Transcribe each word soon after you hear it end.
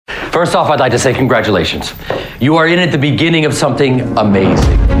First off, I'd like to say congratulations. You are in at the beginning of something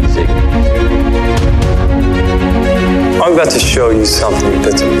amazing. I'm about to show you something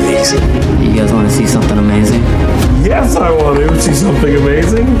that's amazing. You guys want to see something amazing? Yes, I want to see something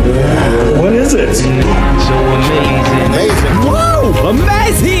amazing. Yeah. What is it? So amazing. Whoa!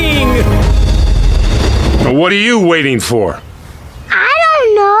 Amazing! What are you waiting for? I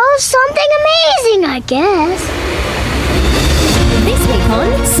don't know. Something amazing, I guess. This week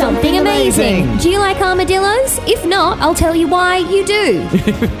on Something Amazing. Do you like armadillos? If not, I'll tell you why you do.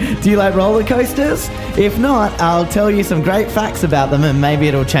 Do you like roller coasters? If not, I'll tell you some great facts about them and maybe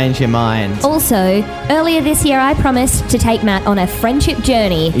it'll change your mind. Also, earlier this year I promised to take Matt on a friendship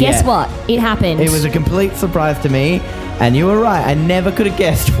journey. Guess what? It happened. It was a complete surprise to me. And you were right, I never could have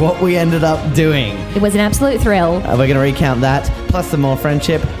guessed what we ended up doing. It was an absolute thrill. We're going to recount that, plus some more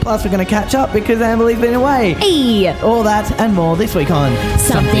friendship, plus we're going to catch up because Amberly's been away. Hey! All that and more this week on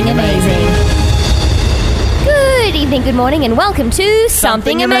Something Amazing. Good evening, good morning, and welcome to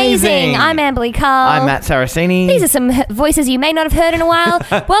Something Amazing. I'm Amberly Carl. I'm Matt Saraceni. These are some voices you may not have heard in a while.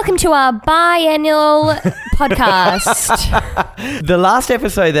 Welcome to our biannual podcast. The last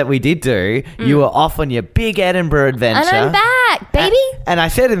episode that we did do, you were off on your big Edinburgh adventure. And I'm back, baby. And I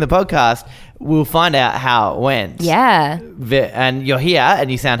said in the podcast, we'll find out how it went. Yeah. And you're here and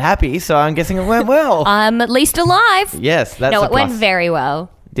you sound happy, so I'm guessing it went well. I'm at least alive. Yes, that's No, a it went plus. very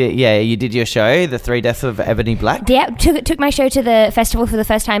well. Yeah, you did your show, The 3 Deaths of Ebony Black. Yeah, took my show to the festival for the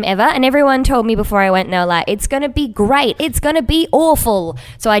first time ever, and everyone told me before I went, they were like, it's going to be great, it's going to be awful.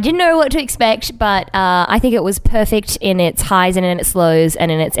 So I didn't know what to expect, but I think it was perfect in its highs and in its lows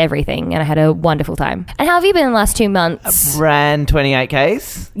and in its everything, and I had a wonderful time. And how have you been in the last 2 months? Ran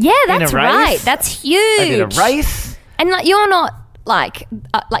 28Ks. Yeah, that's right. That's huge. I did a race. And like, you're not... Like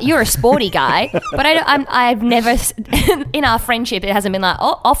you're a sporty guy, but I've never, in our friendship, it hasn't been like,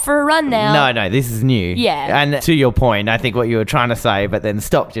 oh, off for a run now. No, this is new. Yeah. And to your point, I think what you were trying to say, but then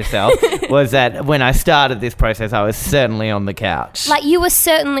stopped yourself, was that when I started this process, I was certainly on the couch. Like, you were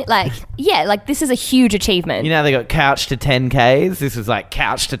certainly, like, yeah, like, this is a huge achievement. You know, they got couch to 10Ks. This was like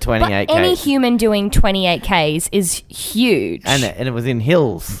couch to 28Ks. But any human doing 28Ks is huge. And it was in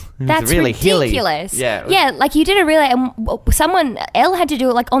hills. It That's was really ridiculous. hilly. Yeah, like, you did a really... someone, Elle had to do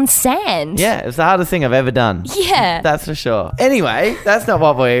it, like, on sand. Yeah, it was the hardest thing I've ever done. Yeah. That's for sure. Anyway, that's not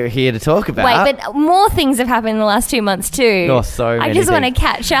what we're here to talk about. Wait, but more things have happened in the last 2 months, too. Oh, so many I just want to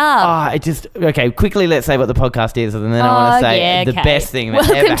catch up. Okay, quickly let's say what the podcast is, and then I want to say the best thing that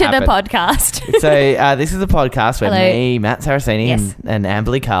ever happened. Welcome to the podcast. So this is a podcast where Hello. me, Matt Saraceni, Yes. and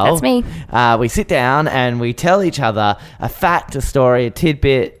Amberly Carl. That's me. We sit down and we tell each other a fact, a story, a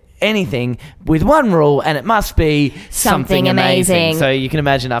tidbit, anything with one rule, and it must be something amazing. So you can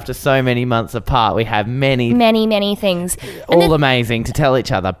imagine after so many months apart, we have many things. all amazing to tell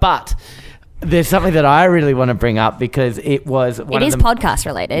each other. But there's something that I really want to bring up because it was podcast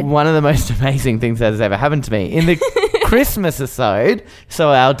related. One of the most amazing things that has ever happened to me in the Christmas episode. So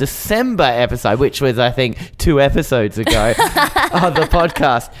our December episode, which was I think 2 episodes ago of the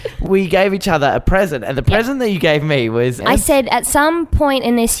podcast, we gave each other a present, and the present that you gave me was I said at some point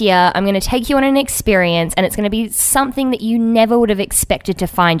in this year I'm going to take you on an experience, and it's going to be something that you never would have expected to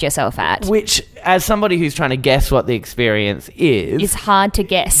find yourself at. Which, as somebody who's trying to guess what the experience is, it's hard to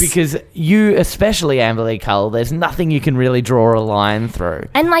guess because you, especially Amberly Cull, there's nothing you can really draw a line through.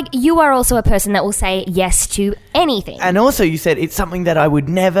 And like, you are also a person that will say yes to anything. And also you said it's something that I would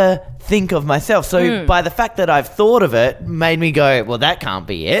never think of myself. So by the fact that I've thought of it made me go, well, that can't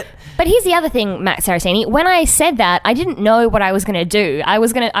be it. But here's the other thing, Matt Saraceni. When I said that, I didn't know what I was going to do. I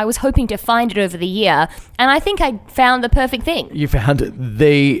was hoping to find it over the year, and I think I found the perfect thing. You found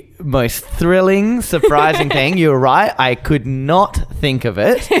the most thrilling, surprising thing. You were right. I could not think of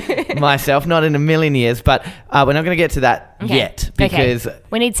it myself, not in a million years. But we're not going to get to that yet because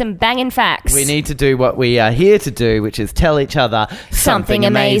we need some banging facts. We need to do what we are here to do, which is tell each other something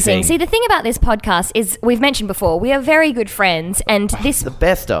amazing. See, the thing about this podcast is, we've mentioned before, we are very good friends, and this the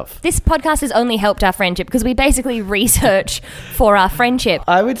best of. This podcast has only helped our friendship because we basically research for our friendship.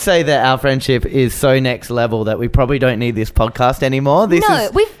 I would say that our friendship is so next level that we probably don't need this podcast anymore. This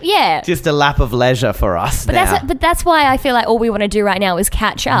is just a lap of leisure for us now. That's why I feel like all we want to do right now is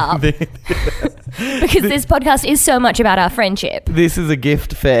catch up. Because this podcast is so much about our friendship. This is a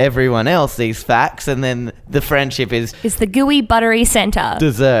gift for everyone else, these facts, and then the friendship is... It's the gooey, buttery centre.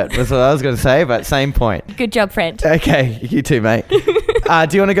 Dessert. That's what I was going to say, but same point. Good job, friend. Okay, you too, mate. Do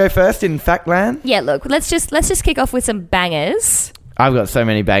you want to go first in Factland? Yeah, look, let's just kick off with some bangers. I've got so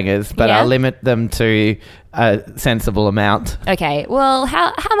many bangers, but I'll limit them to a sensible amount. Okay, well,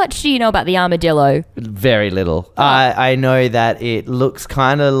 how much do you know about the armadillo? Very little. I know that it looks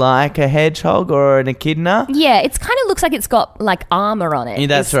kind of like a hedgehog or an echidna. Yeah, it kind of looks like it's got like armor on it. Yeah,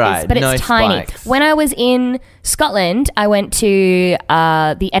 that's right. But No it's tiny. spikes. When I was in Scotland, I went to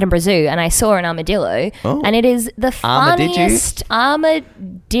the Edinburgh Zoo and I saw an armadillo, and it is the funniest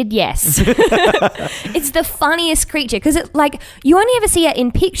yes. It's the funniest creature because it like you only ever see it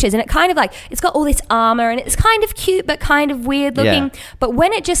in pictures, and it kind of like it's got all this armor and it's kind of cute but kind of weird looking. Yeah. But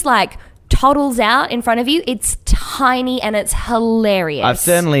when it just like toddles out in front of you, it's tiny and it's hilarious. I've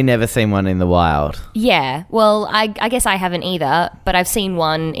certainly never seen one in the wild. Yeah, well, I guess I haven't either, but I've seen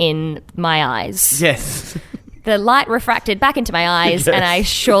one in my eyes. Yes. The light refracted back into my eyes, and I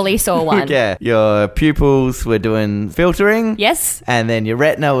surely saw one. Yeah. Your pupils were doing filtering. Yes. And then your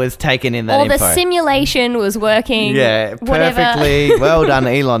retina was taking in that Or info. the simulation was working. Yeah, whatever. perfectly. Well done,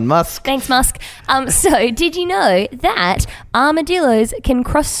 Elon Musk. Thanks, Musk. So, did you know that armadillos can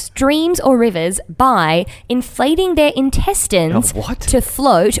cross streams or rivers by inflating their intestines Oh, what? to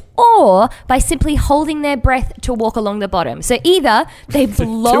float, or by simply holding their breath to walk along the bottom? So, either they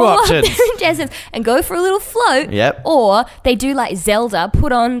blow up options. their intestines and go for a little float, Yep. or they do like Zelda,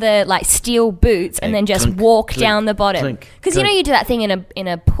 put on the like steel boots and then just clink, walk clink, down the bottom. clink, Because you know clink. you do that thing in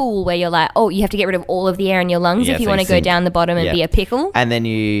a pool where you're like, oh, you have to get rid of all of the air in your lungs Yeah, if you so want you to go sink. down the bottom and Yeah. be a pickle. And then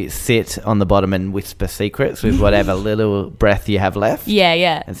you sit on the bottom and whisper secrets with whatever little breath you have left. Yeah,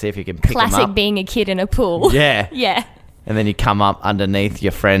 yeah. And see if you can pick them Classic up. being a kid in a pool. Yeah. Yeah. And then you come up underneath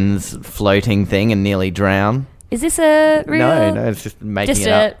your friend's floating thing and nearly drown. Is this a real? No, it's just making Just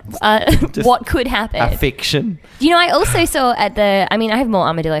it up. Just what could happen? A fiction. You know, I also saw I have more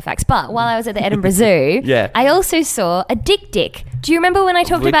armadillo facts, but while I was at the Edinburgh Zoo, Yeah. I also saw a dick. Do you remember when I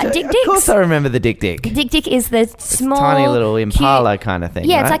talked about dick Of course dicks? I remember the dick. Dick is the small, Tiny little impala cute- kind of thing,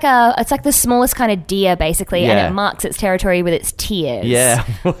 Yeah, right? it's like the smallest kind of deer, basically, Yeah. and it marks its territory with its tears. Yeah.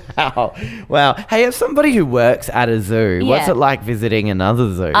 Wow. Hey, as somebody who works at a zoo, what's Yeah. it like visiting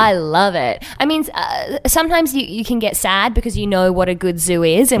another zoo? I love it. I mean, sometimes you can get sad because you know what a good zoo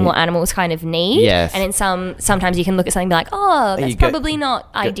is and what animals kind of need. Yes. And in sometimes you can look at something and be like, oh, that's You go- probably not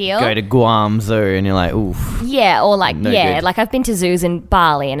ideal. Go to Guam Zoo and you're like, oof. Yeah, or like, No yeah, good. like I've been to zoos in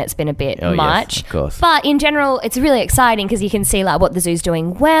Bali and it's been a bit Oh, yes, much. of course. But in general, it's really exciting because you can see like what the zoo's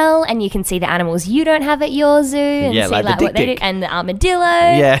doing well, and you can see the animals you don't have at your zoo, and Yeah, see like the what they do, dick. and the armadillo.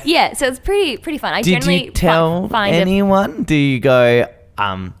 Yeah. Yeah, so it's pretty fun. I Did generally you tell find it. anyone? Do you go,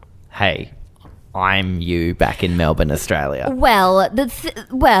 hey, I'm you back in Melbourne, Australia? Well,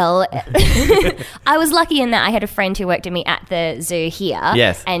 I was lucky in that I had a friend who worked at me at the zoo here.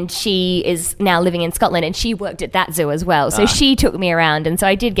 Yes. And she is now living in Scotland, and she worked at that zoo as well. Ah. So she took me around, and so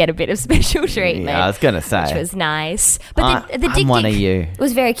I did get a bit of special treatment. Yeah, I was going to say. Which was nice. But the I'm dick one of you.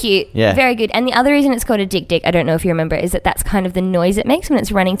 was very cute. Yeah. Very good. And the other reason it's called a dick, I don't know if you remember, is that that's kind of the noise it makes when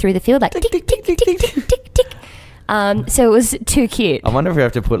it's running through the field, like tick, tick, tick, tick, tick, tick, tick. So it was too cute. I wonder if we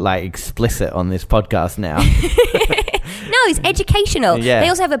have to put like explicit on this podcast now. No, it's educational. Yeah. They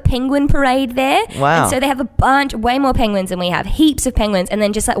also have a penguin parade there. Wow. And so they have way more penguins than we have, heaps of penguins. And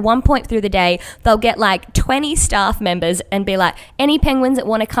then just at one point through the day, they'll get like 20 staff members and be like, any penguins that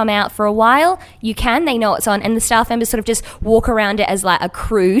want to come out for a while, you can. They know it's on. And the staff members sort of just walk around it as like a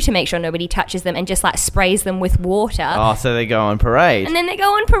crew to make sure nobody touches them and just like sprays them with water. Oh, so they go on parade. And then they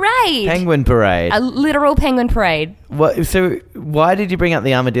go on parade. Penguin parade. A literal penguin parade. What, so why did you bring up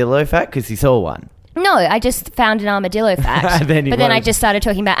the armadillo fact? Because you saw one. No, I just found an armadillo fact. Then you but then I wanted- just started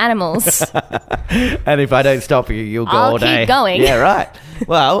talking about animals. And if I don't stop you, you'll go I'll all day. keep going. Yeah, right.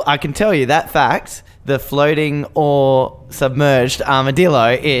 Well, I can tell you that fact, the floating or submerged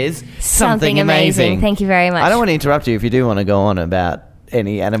armadillo is something amazing. Thank you very much. I don't want to interrupt you if you do want to go on about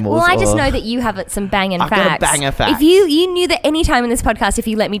any animals. Well, I just or- know that you have some banging I've got facts. a banger fact. If you knew that any time in this podcast, if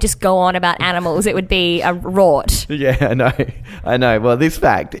you let me just go on about animals, it would be a rort. Yeah, I know. Well, this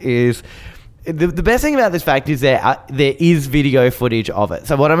fact is... The best thing about this fact is there is video footage of it.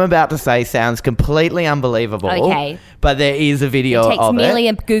 So what I'm about to say sounds completely unbelievable. Okay. But there is a video It takes of merely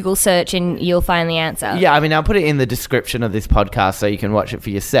it. a Google search and you'll find the answer. Yeah, I mean, I'll put it in the description of this podcast so you can watch it for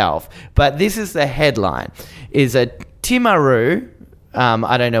yourself. But this is the headline. Is a Timaru,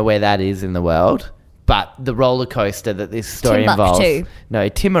 I don't know where that is in the world, but the roller coaster that this story Timbuktu. involves. No,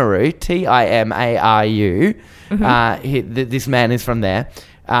 Timaru, Timaru. Mm-hmm. This man is from there.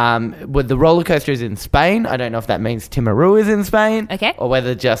 With the roller coaster is in Spain. I don't know if that means Timaru is in Spain. Okay. Or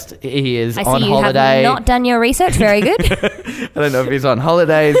whether just he is I on see you holiday. have not done your research. Very good. I don't know if he's on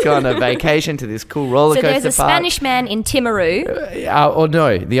holiday, he's gone on vacation to this cool roller So coaster there's a park. Spanish man in Timaru. Or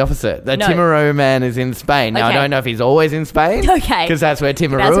no, the opposite. The No. Timaru man is in Spain. Now, Okay. I don't know if he's always in Spain. Okay. Because that's where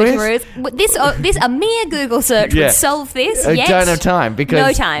Timaru That's what is. Timaru is. This a mere Google search Yeah. would solve this. I Yet. don't have time because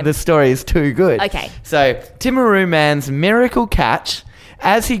No time. the story is too good. Okay. So, Timaru man's miracle catch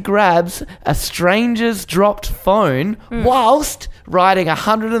as he grabs a stranger's dropped phone Hmm. whilst riding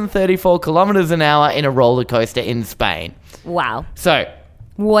 134 kilometers an hour in a roller coaster in Spain. Wow. So,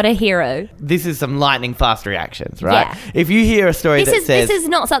 What a hero. this is some lightning fast reactions, right? Yeah. If you hear a story This that is says...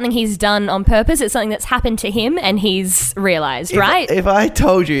 not something he's done on purpose. It's something that's happened to him and he's realised, right? If I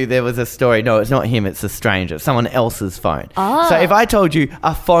told you there was a story, no, it's not him, it's a stranger, someone else's phone. Oh. So if I told you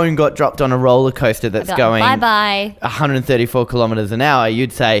a phone got dropped on a roller coaster that's Like, going bye-bye. 134 kilometers an hour,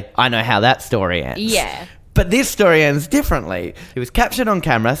 you'd say, I know how that story ends. Yeah. But this story ends differently. He was captured on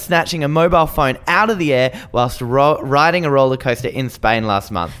camera snatching a mobile phone out of the air whilst riding a roller coaster in Spain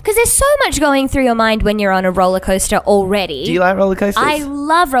last month. Because there's so much going through your mind when you're on a roller coaster already. Do you like roller coasters? I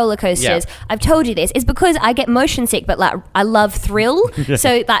love roller coasters. Yeah. I've told you this. It's because I get motion sick, but like I love thrill.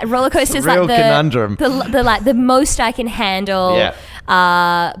 So like roller coasters, Real like the conundrum. the most I can handle. Yeah.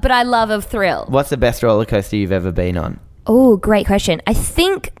 But I love a thrill. What's the best roller coaster you've ever been on? Oh, great question. I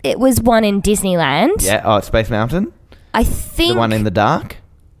think it was one in Disneyland. Yeah, oh, Space Mountain? I think The one in the dark?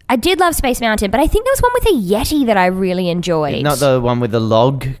 I did love Space Mountain, but I think there was one with a Yeti that I really enjoyed. Not the one with the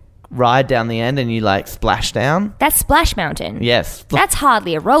log ride down the end and you like splash down? That's Splash Mountain. Yes. That's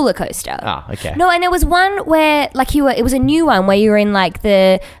hardly a roller coaster. Oh, okay. No, and there was one where like it was a new one where you were in like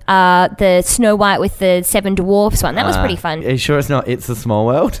the Snow White with the Seven Dwarfs one. That was pretty fun. Are you sure it's not It's a Small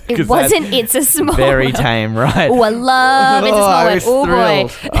World? It 'Cause wasn't that's It's a Small very World. tame, right? Oh, I love It's a Small I World. was Oh boy.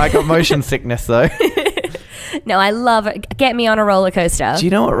 thrilled. I got motion sickness though. No, I love it. Get me on a roller coaster. Do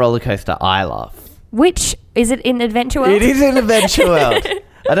you know what roller coaster I love? Which is it in Adventure World? It is in Adventure World.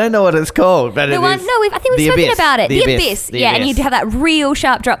 I don't know what it's called, but The it one, is. no, I think we've The spoken Abyss. about it. The The Abyss. Abyss. The Yeah, and Abyss. you'd have that real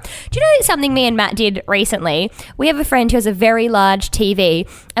sharp drop. Do you know something me and Matt did recently? We have a friend who has a very large TV,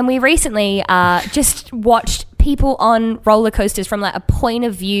 and we recently just watched people on roller coasters from like a point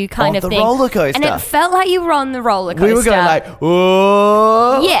of view kind Of of the thing. roller coaster. And it felt like you were on the roller coaster. We were going like,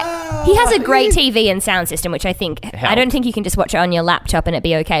 whoa. Yeah, he has a great TV and sound system, which I don't think you can just watch it on your laptop and it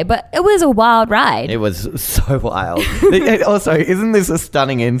be okay. But it was a wild ride. It was so wild. Also, isn't this a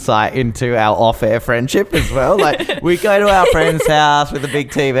stunning insight into our off-air friendship as well? Like, we go to our friend's house with a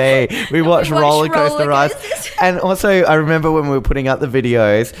big TV, we watch roller coaster rides. And also, I remember when we were putting up the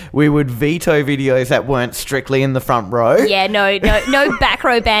videos, we would veto videos that weren't strictly in the front row. Yeah, no back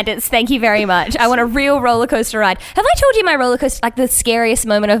row bandits. Thank you very much. I want a real roller coaster ride. Have I told you my roller coaster, like the scariest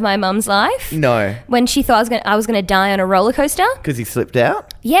moment of my mum's life? No. When she thought I was gonna die on a roller coaster? Because he slipped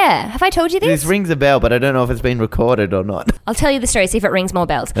out? Yeah. Have I told you this? This rings a bell, but I don't know if it's been recorded or not. I'll tell you the story, see if it rings more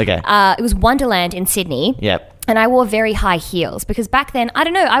bells. Okay. It was Wonderland in Sydney. Yep. And I wore very high heels because back then, I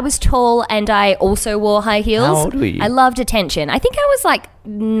don't know, I was tall and I also wore high heels. How old were you? I loved attention. I think I was like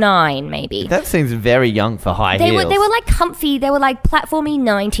 9 maybe. That seems very young for high heels. They were like comfy. They were like platformy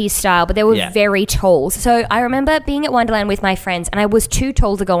 90s style, but they were Yeah. very tall. So I remember being at Wonderland with my friends, and I was too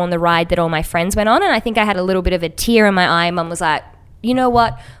tall to go on the ride that all my friends went on. And I think I had a little bit of a tear in my eye. Mum was like, you know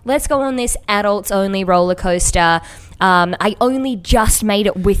what? Let's go on this adults only roller coaster. I only just made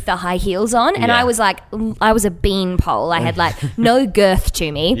it with the high heels on, and Yeah. I was a beanpole. I had like no girth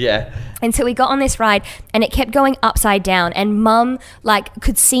to me. Yeah. And so we got on this ride, and it kept going upside down. And Mum like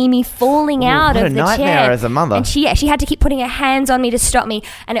could see me falling out what of a the nightmare chair as a mother. And she had to keep putting her hands on me to stop me.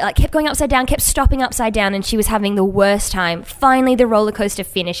 And it like kept going upside down, kept stopping upside down, and she was having the worst time. Finally, the roller coaster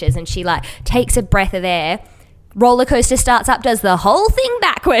finishes, and she like takes a breath of air. Roller coaster starts up, does the whole thing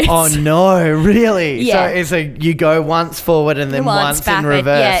backwards. Oh no, really? Yeah. So it's you go once forward and then once in backward.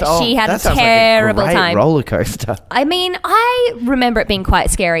 reverse. Yeah, Oh, she had that a sounds terrible like a great time. roller coaster. I mean, I remember it being quite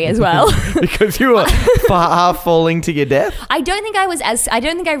scary as well. Because you were half falling to your death. I don't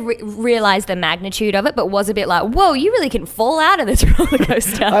think I realized the magnitude of it, but was a bit like, whoa, you really can fall out of this roller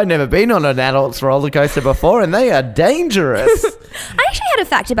coaster. I've never been on an adult's roller coaster before, and they are dangerous. I actually had a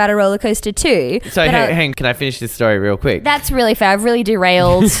fact about a roller coaster too. So, but hang on, can I finish this story real quick? that's really fair. I've really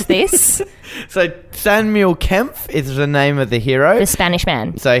derailed this. So, Samuel Kempf is the name of the hero. The Spanish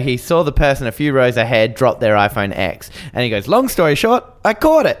man. So he saw the person a few rows ahead drop their iPhone X. And he goes, long story short, I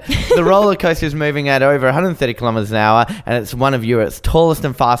caught it. The roller coaster is moving at over 130 kilometers an hour, and it's one of Europe's tallest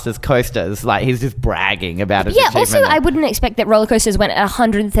and fastest coasters. Like, he's just bragging about his Yeah, achievement. also, I wouldn't expect that roller coasters went at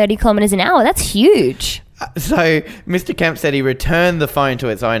 130 kilometers an hour. That's huge. So Mr. Kemp said he returned the phone to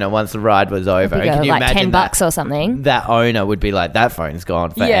its owner once the ride was over. We go, Can you like imagine $10 or something. That owner would be like, that phone's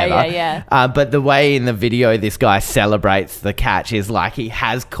gone forever. Yeah. But the way in the video this guy celebrates the catch is like he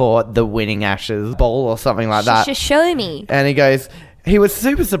has caught the winning Ashes ball or something like that. Just show me. And he goes, he was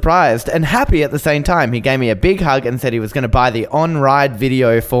super surprised and happy at the same time. He gave me a big hug and said he was going to buy the on-ride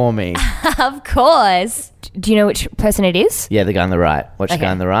video for me. Of course. Do you know which person it is? Yeah, the guy on the right. Watch the Okay.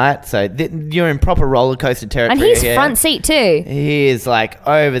 guy on the right. So you're in proper roller coaster territory. And he's here. front seat too. He is like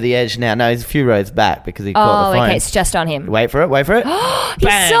over the edge now. No, he's a few rows back because he caught Oh, the phone. okay. It's just on him. Wait for it. He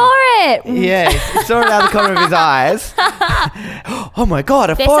Bang. saw it. Yeah, he saw it out of the corner of his eyes. Oh my God,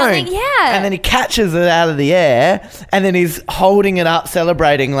 a There's phone. something- yeah. And then he catches it out of the air and then he's holding it up,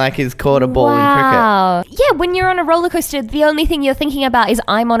 celebrating like he's caught a ball in cricket. Wow. Yeah, when you're on a roller coaster, the only thing you're thinking about is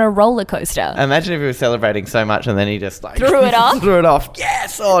I'm on a roller coaster. Imagine if he was celebrating so much and then he just like Threw it off? Threw it off.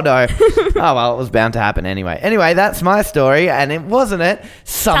 Yes. Oh no. Oh well, it was bound to happen anyway. Anyway, that's my story, and it wasn't it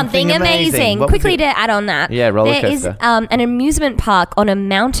something amazing. What was Quickly it? to add on that. Yeah, roller There is coaster. an amusement park on a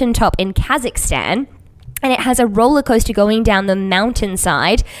mountaintop in Kazakhstan. And it has a roller coaster going down the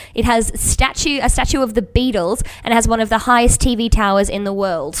mountainside. It has a statue of the Beatles, and it has one of the highest TV towers in the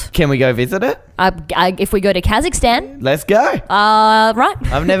world. Can we go visit it? If we go to Kazakhstan, Let's go. right?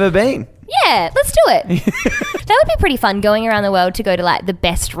 I've never been. Yeah, let's do it. That would be pretty fun, going around the world to go to like the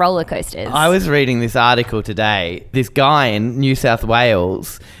best roller coasters. I was reading this article today. This guy in New South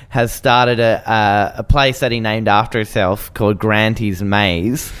Wales has started a place that he named after himself called Granty's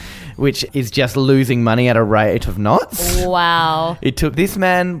Maze, which is just losing money at a rate of knots. Wow. It took this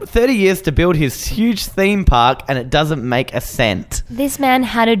man 30 years to build his huge theme park, and it doesn't make a cent. This man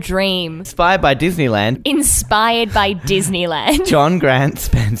had a dream. Inspired by Disneyland, Inspired by Disneyland. John Grant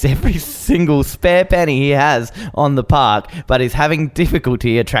spends every single spare penny he has on the park, but is having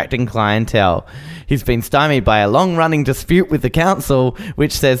difficulty attracting clientele. He's been stymied by a long-running dispute with the council,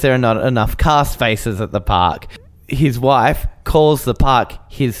 which says there are not enough car spaces at the park. His wife calls the park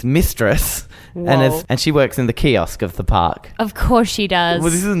his mistress, and she works in the kiosk of the park. Of course she does. Well,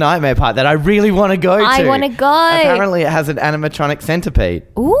 this is a nightmare park that I really want to go to. I wanna go. Apparently, it has an animatronic centipede.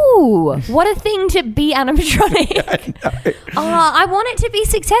 Ooh, what a thing to be animatronic. I want it to be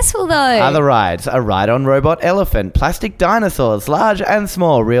successful though. Other rides: a ride on robot elephant, plastic dinosaurs, large and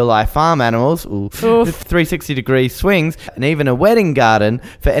small, real-life farm animals, 360-degree swings, and even a wedding garden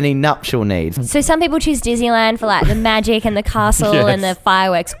for any nuptial needs. So some people choose Disneyland for like the magic and the castle Yes. and the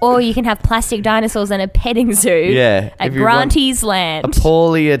fireworks, or you can have plastic dinosaurs and a petting zoo Yeah, at if you want Granty's A Land.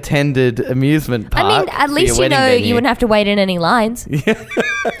 poorly attended amusement park. I mean, at for least your you wedding know venue. you wouldn't have to wait in any lines.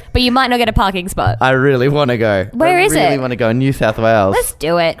 But you might not get a parking spot. I really want to go. Where is I it? really want to go in New South Wales. Let's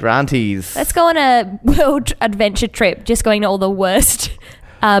do it. Granties. Let's go on a world adventure trip, just going to all the worst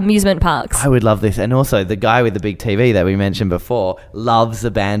amusement parks. I would love this. And also, the guy with the big TV that we mentioned before loves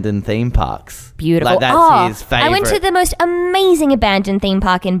abandoned theme parks. Beautiful. Like, that's his favourite. I went to the most amazing abandoned theme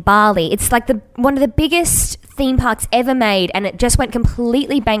park in Bali. It's like one of the biggest theme parks ever made, and it just went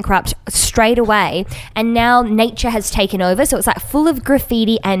completely bankrupt straight away. And now nature has taken over, so it's like full of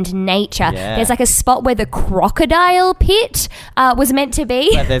graffiti and nature. Yeah. There's like a spot where the crocodile pit was meant to be.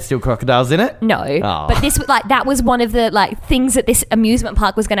 But there's still crocodiles in it? No, Oh. but this that was one of the like things that this amusement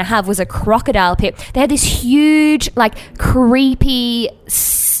park was going to have, was a crocodile pit. They had this huge like creepy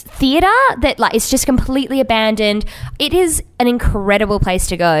theater that like it's just completely abandoned. It is an incredible place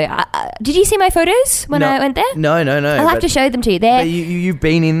to go. Did you see my photos when I went there? No. I'll have to show them to you. But you've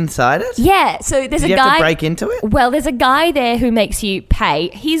been inside it? Yeah, so there's Did a you guy. have to break into it? Well, there's a guy there who makes you pay.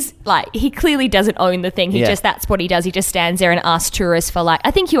 He's like, he clearly doesn't own the thing. That's what he does. He just stands there and asks tourists for like,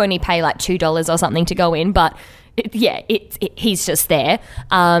 I think you only pay like $2 or something to go in, but he's just there.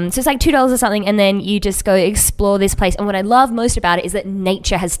 So it's like $2 or something, and then you just go explore this place. And what I love most about it is that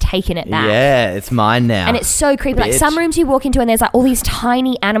nature has taken it back. Yeah, it's mine now. And it's so creepy. Like Bitch. some rooms you walk into and there's like all these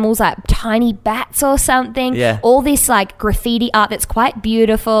tiny animals, like tiny bats or something. Yeah. All this like graffiti art that's quite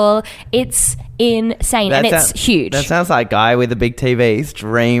beautiful. It's insane, and it's huge. That sounds like guy with a big TV's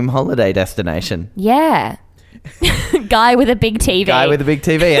dream holiday destination. Yeah. Guy with a big TV. Guy with a big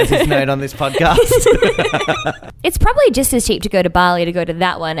TV, as is known on this podcast. It's probably just as cheap to go to Bali to go to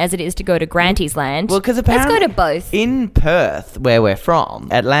that one as it is to go to Granty's Land. Well, because let's apparently go to both. in Perth, where we're from,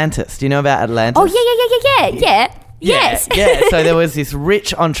 Atlantis. Do you know about Atlantis? Oh yeah. Yes. Yeah. So there was this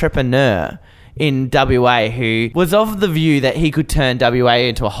rich entrepreneur in WA who was of the view that he could turn WA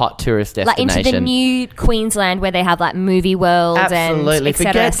into a hot tourist Like destination. into the new Queensland where they have like Movie World Absolutely. and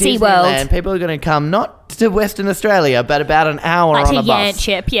etc. Forget SeaWorld. Disneyland. People are going to come not to Western Australia, but about an hour Like on to a bus.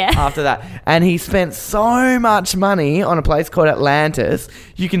 Yanchep, yeah. After that. And he spent so much money on a place called Atlantis.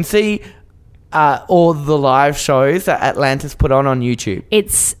 You can see all the live shows that Atlantis put on YouTube.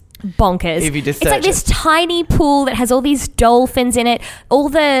 It's bonkers. If you just it's like search this tiny pool that has all these dolphins in it. All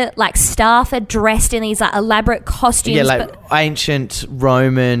the like staff are dressed in these like elaborate costumes. Yeah, like ancient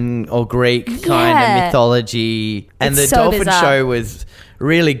Roman or Greek kind of mythology. And It's the so dolphin bizarre. show was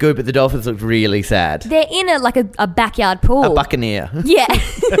really good, but the dolphins looked really sad. They're in a backyard pool. A buccaneer. Yeah.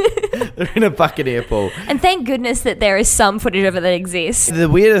 They're in a buccaneer pool. And thank goodness that there is some footage of it that exists. The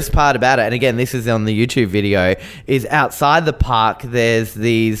weirdest part about it, and again, this is on the YouTube video, is outside the park, there's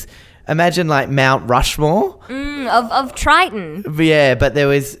these, imagine like Mount Rushmore. Of Triton. Yeah, but there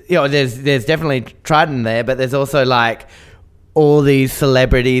was, there's definitely Triton there, but there's also like all these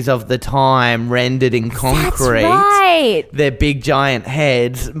celebrities of the time rendered in concrete. That's right. Their big giant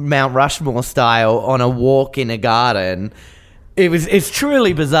heads, Mount Rushmore style, on a walk in a garden. It's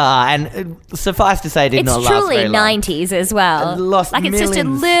truly bizarre, and suffice to say, it did not last very long. It's truly 90s as well. Lost like it's just a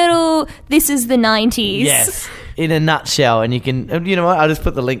millions. little. This is the 90s. Yes, in a nutshell. And you know what? I'll just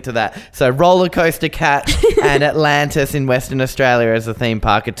put the link to that. So, Rollercoaster Cat and Atlantis in Western Australia as a theme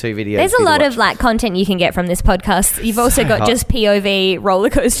park are 2 videos. There's a lot of like content you can get from this podcast. You've also got hot. just POV roller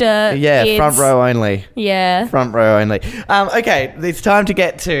coaster. Yeah, kids. front row only. Yeah. Front row only. Okay, it's time to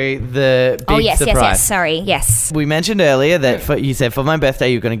get to the big Oh yes, surprise. yes. Sorry, yes. We mentioned earlier that you said for my birthday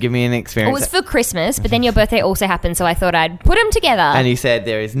you're going to give me an It experience. was for Christmas, but then your birthday also happened, so I thought I'd put them together. And you said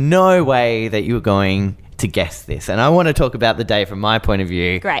there is no way that you were going to guess this. And I want to talk about the day from my point of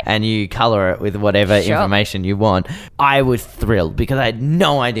view. Great. And you colour it with whatever Sure. information you want. I was thrilled because I had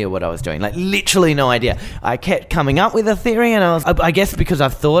no idea what I was doing. Like, literally no idea. I kept coming up with a theory, and I guess because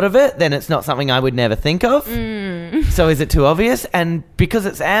I've thought of it, then it's not something I would never think of. So is it too obvious? And because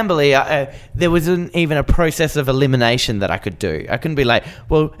it's Amberley, there wasn't even a process of elimination that I could do. I couldn't be like,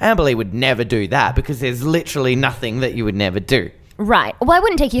 well, Amberley would never do that, because there's literally nothing that you would never do. Right. Well, I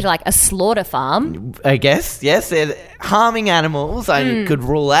wouldn't take you to like a slaughter farm. I guess, yes. They're harming animals I could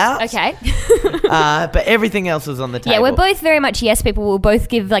rule out. Okay. But everything else was on the table. Yeah, we're both very much yes people. We'll both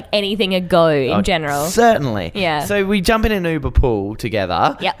give like anything a go in general. Certainly. Yeah. So we jump in an Uber pool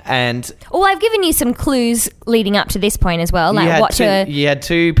together. Yep. And Oh, I've given you some clues leading up to this point as well. Like you had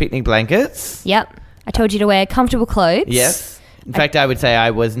 2 picnic blankets. Yep. I told you to wear comfortable clothes. Yes. In fact, I would say I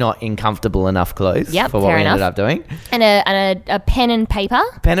was not in comfortable enough clothes Yep, for what fair we ended enough. up doing. And a pen and paper.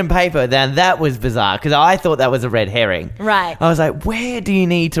 Pen and paper, then that was bizarre because I thought that was a red herring. Right. I was like, where do you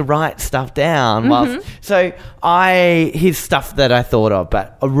need to write stuff down? Mm-hmm. So here's stuff that I thought of,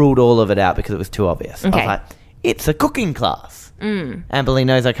 but I ruled all of it out because it was too obvious. I Okay. was like, it's a cooking class. Amberley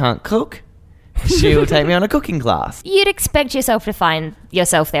knows I can't cook. She'll take me on a cooking class. You'd expect yourself to find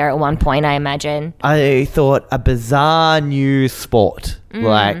yourself there at one point, I imagine. I thought a bizarre new sport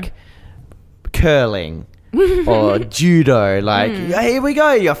like curling or judo, like, here we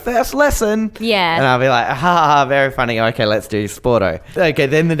go, your first lesson. Yeah. And I'll be like, ha, very funny. Okay, let's do sporto. Okay,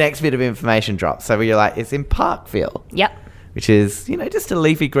 then the next bit of information drops. So you're like, it's in Parkville. Yep. Which is, just a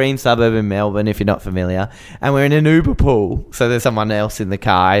leafy green suburb in Melbourne, if you're not familiar. And we're in an Uber pool. So there's someone else in the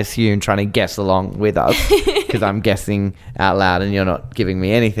car, I assume, trying to guess along with us. Because I'm guessing out loud and you're not giving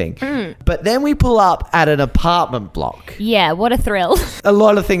me anything. But then we pull up at an apartment block. Yeah, what a thrill. A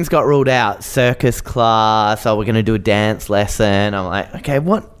lot of things got ruled out. Circus class. Oh, we're going to do a dance lesson. I'm like, okay,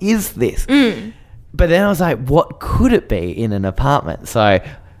 what is this? But then I was like, what could it be in an apartment? So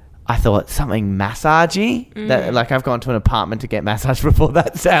I thought something massagey. That, like, I've gone to an apartment to get massaged before.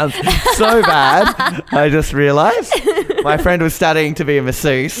 That sounds so bad. I just realised my friend was studying to be a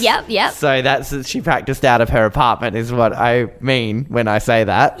masseuse. Yep. So she practiced out of her apartment is what I mean when I say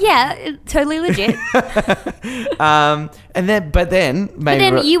that. Yeah, totally legit. But then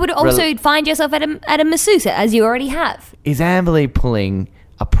You would also find yourself at a masseuse, as you already have. is Amberley pulling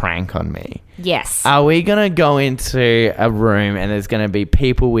a prank on me? Yes. Are we going to go into a room and there's going to be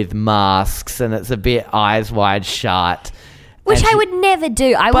people with masks and it's a bit eyes wide shut? Which and I would never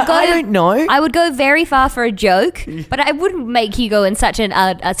do. I don't know. I would go very far for a joke, but I wouldn't make you go in such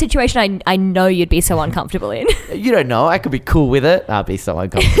a situation I know you'd be so uncomfortable in. You don't know. I could be cool with it. I'd be so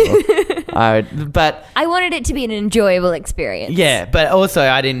uncomfortable. But I wanted it to be an enjoyable experience. yeah, but also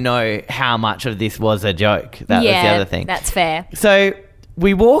I didn't know how much of this was a joke. That was the other thing. That's fair. So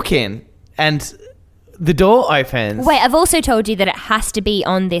we walk in and the door opens. Wait, I've also told you that it has to be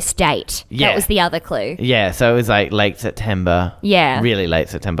on this date. Yeah. That was the other clue. Yeah, so it was like late September. Yeah. Really late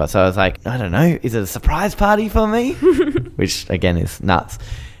September. So I was like, I don't know, is it a surprise party for me? Which, again, is nuts.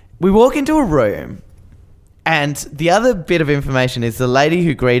 We walk into a room, and the other bit of information is the lady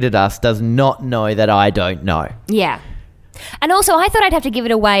who greeted us does not know that I don't know. Yeah. And also, I thought I'd have to give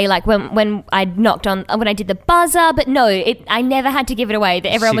it away, like when I knocked on, when I did the buzzer, but no, I never had to give it away.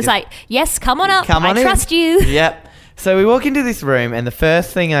 That everyone was like, "Yes, come on up, I trust you." Yep. So we walk into this room, and the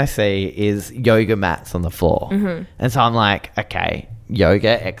first thing I see is yoga mats on the floor, and so I'm like, okay,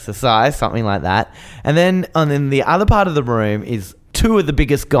 yoga, exercise, something like that. And then in the other part of the room is two of the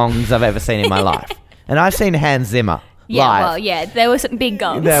biggest gongs I've ever seen in my life, and I've seen Hans Zimmer. Yeah, live. well, yeah, there were some big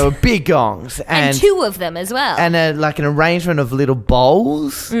gongs. There were big gongs. And two of them as well. And like an arrangement of little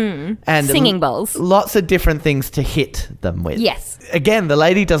bowls. And singing bowls. Lots of different things to hit them with. Yes. Again, the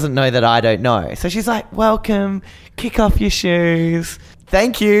lady doesn't know that I don't know. So she's like, welcome, kick off your shoes.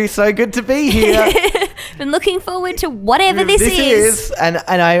 Thank you, so good to be here. Been looking forward to whatever this is. And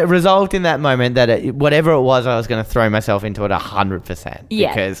I resolved in that moment that whatever it was, I was going to throw myself into it 100%.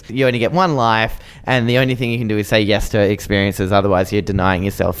 Yeah. Because you only get one life, and the only thing you can do is say yes to experiences. Otherwise, you're denying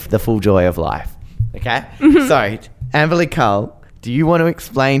yourself the full joy of life. Okay? So, Amberly Cole, do you want to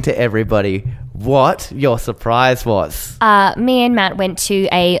explain to everybody what your surprise was? Me and Matt went to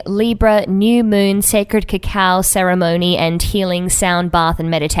a Libra new moon sacred cacao ceremony and healing sound bath and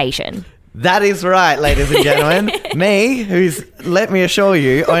meditation. That is right, ladies and gentlemen. Me, who's, let me assure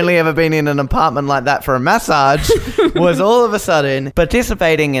you, only ever been in an apartment like that for a massage, was all of a sudden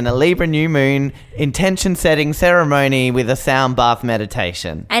participating in a Libra new moon intention setting ceremony with a sound bath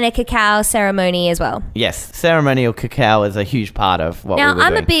meditation. And a cacao ceremony as well. Yes, ceremonial cacao is a huge part of what we were doing. Now,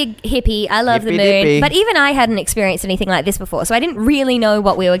 I'm a big hippie. I love the moon. Hippie. But even I hadn't experienced anything like this before, so I didn't really know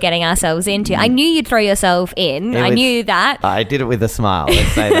what we were getting ourselves into. I knew you'd throw yourself in. I knew that. I did it with a smile,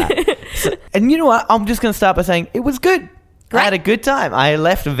 let's say that. And you know what? I'm just going to start by saying it was good. Great. I had a good time. I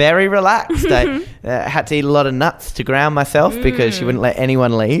left very relaxed. I had to eat a lot of nuts to ground myself because she wouldn't let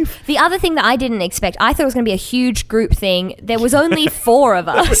anyone leave. The other thing that I didn't expect, I thought it was going to be a huge group thing. There was only 4 of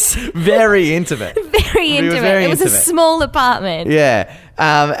us. Very intimate. Very intimate. It was a small apartment. Yeah.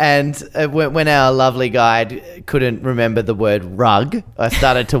 And when our lovely guide couldn't remember the word rug, I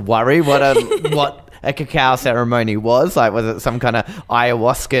started to worry what a cacao ceremony was. Like, was it some kind of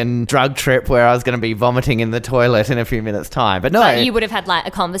ayahuascan drug trip where I was going to be vomiting in the toilet in a few minutes' time? But no. But you would have had like a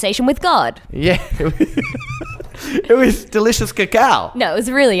conversation with God. Yeah. It was delicious cacao. No, it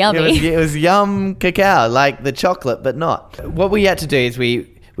was really yummy. It was yum cacao, like the chocolate, but not. What we had to do is we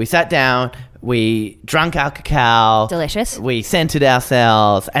sat down, we drank our cacao. Delicious. We scented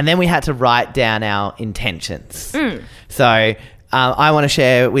ourselves, and then we had to write down our intentions. So I want to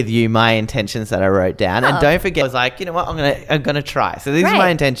share with you my intentions that I wrote down. And don't forget, I was like, you know what, I'm gonna try. So these are my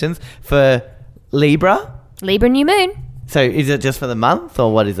intentions for Libra. Libra new moon. So is it just for the month,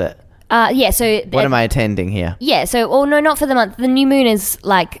 or what is it? Yeah, so... What am I attending here? Yeah, so... no, not for the month. The new moon is,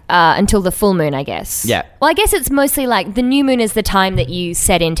 like, until the full moon, I guess. Yeah. Well, I guess it's mostly, like, the new moon is the time that you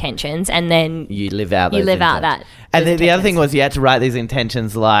set intentions, and then... You live out those You live out intentions. that. And the other thing was you had to write these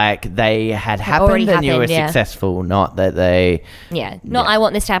intentions like they had happened and you were successful, not that they... Yeah. Not I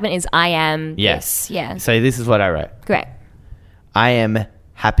want this to happen, is I am this. Yeah. So this is what I wrote. Great. I am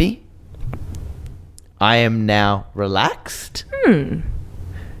happy. I am now relaxed.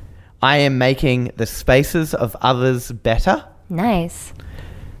 I am making the spaces of others better. Nice.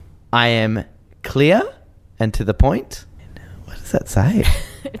 I am clear and to the point. What does that say?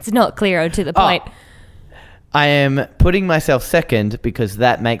 It's not clear or to the point. I am putting myself second because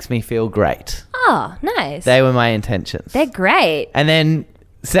that makes me feel great. Oh, nice. They were my intentions. They're great. And then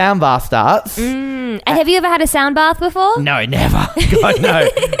sound bath starts. And have you ever had a sound bath before? No, never. God, no.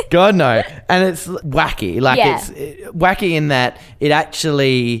 God, no. And it's wacky. Like, it's wacky in that it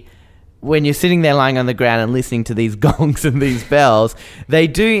actually... When you're sitting there lying on the ground and listening to these gongs and these bells, they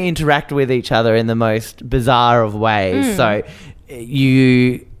do interact with each other in the most bizarre of ways. So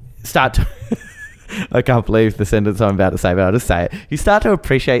you start to... I can't believe the sentence I'm about to say, but I'll just say it. You start to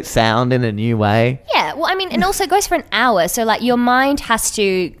appreciate sound in a new way. Yeah, well, I mean, and also it goes for an hour. So, like, your mind has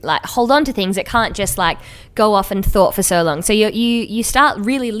to, like, hold on to things. It can't just, like, go off and thought for so long. So you start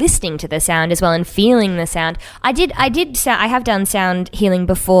really listening to the sound as well and feeling the sound. I have done sound healing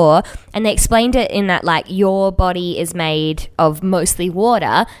before, and they explained it in that, like, your body is made of mostly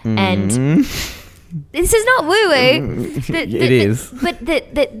water, and... This is not woo-woo. It is. But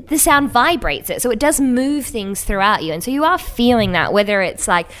the sound vibrates it, so it does move things throughout you. And so you are feeling that, whether it's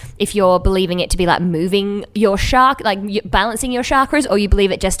like if you're believing it to be like moving your balancing your chakras, or you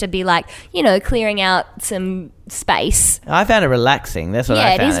believe it just to be like, you know, clearing out some space. I found it relaxing. That's what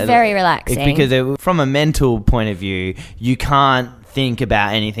I found. Yeah, it is very relaxing. Because from a mental point of view, you can't think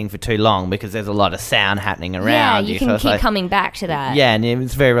about anything for too long because there's a lot of sound happening around Yeah, you. you can So it's keep like- coming back to that. Yeah, and it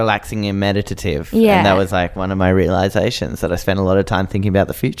was very relaxing and meditative. Yeah. And that was like one of my realizations that I spent a lot of time thinking about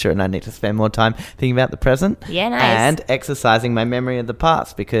the future and I need to spend more time thinking about the present. Yeah, nice. And exercising my memory of the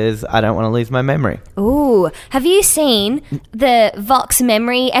past because I don't want to lose my memory. Ooh, have you seen the Vox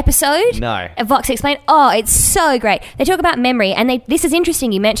Memory episode? No. Vox Explained. Oh, it's so great. They talk about memory, and this is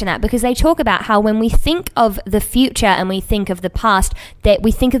interesting you mention that because they talk about how when we think of the future and we think of the past, that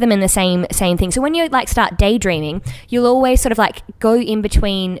we think of them in the same thing. So when you like start daydreaming, you'll always sort of like go in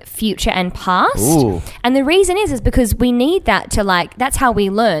between future and past. Ooh. And the reason is because we need that to like, that's how we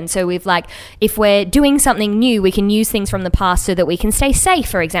learn. So we've like, if we're doing something new, we can use things from the past so that we can stay safe,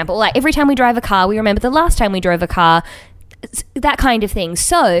 for example. Like every time we drive a car, we remember the last time we drove a car, that kind of thing.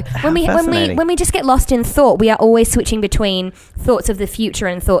 So when we just get lost in thought, we are always switching between thoughts of the future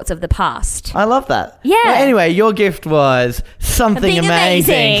and thoughts of the past. I love that. Yeah. Well, anyway, your gift was something Being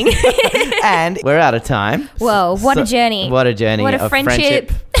amazing. And we're out of time. Whoa, what a journey. What a journey. What a of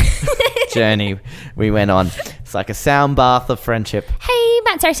friendship. journey we went on. It's like a sound bath of friendship. Hey,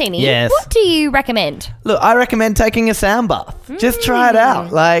 Matt Saraceni. Yes. What do you recommend? Look, I recommend taking a sound bath. Just try it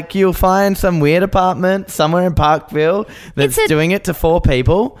out. Like, you'll find some weird apartment somewhere in Parkville that's doing it to 4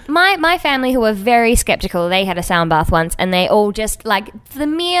 people. My family, who were very skeptical, they had a sound bath once, and they all just, like, the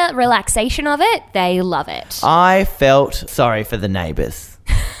mere relaxation of it, they love it. I felt sorry for the neighbours.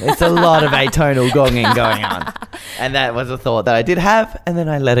 It's a lot of atonal gonging going on. And that was a thought that I did have, and then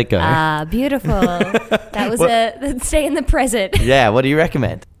I let it go. Ah, beautiful. That was stay in the present. Yeah, what do you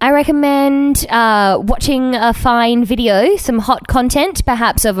recommend? I recommend watching a fine video, some hot content,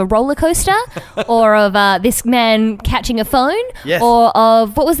 perhaps of a roller coaster, or of this man catching a phone, Yes. or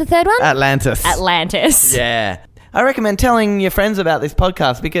of, what was the third one? Atlantis. Yeah. I recommend telling your friends about this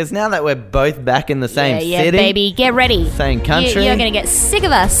podcast because now that we're both back in the same yeah, city, baby, get ready. same country. You're going to get sick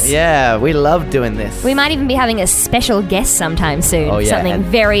of us. Yeah, we love doing this. We might even be having a special guest sometime soon. Oh, yeah, Something and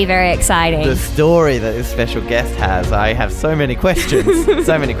very, very exciting. the story that this special guest has, I have so many questions.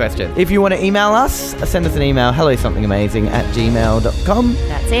 So many questions. If you want to email us, send us an email, hellosomethingamazing@gmail.com.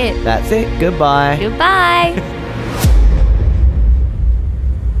 That's it. That's it. Goodbye. Goodbye.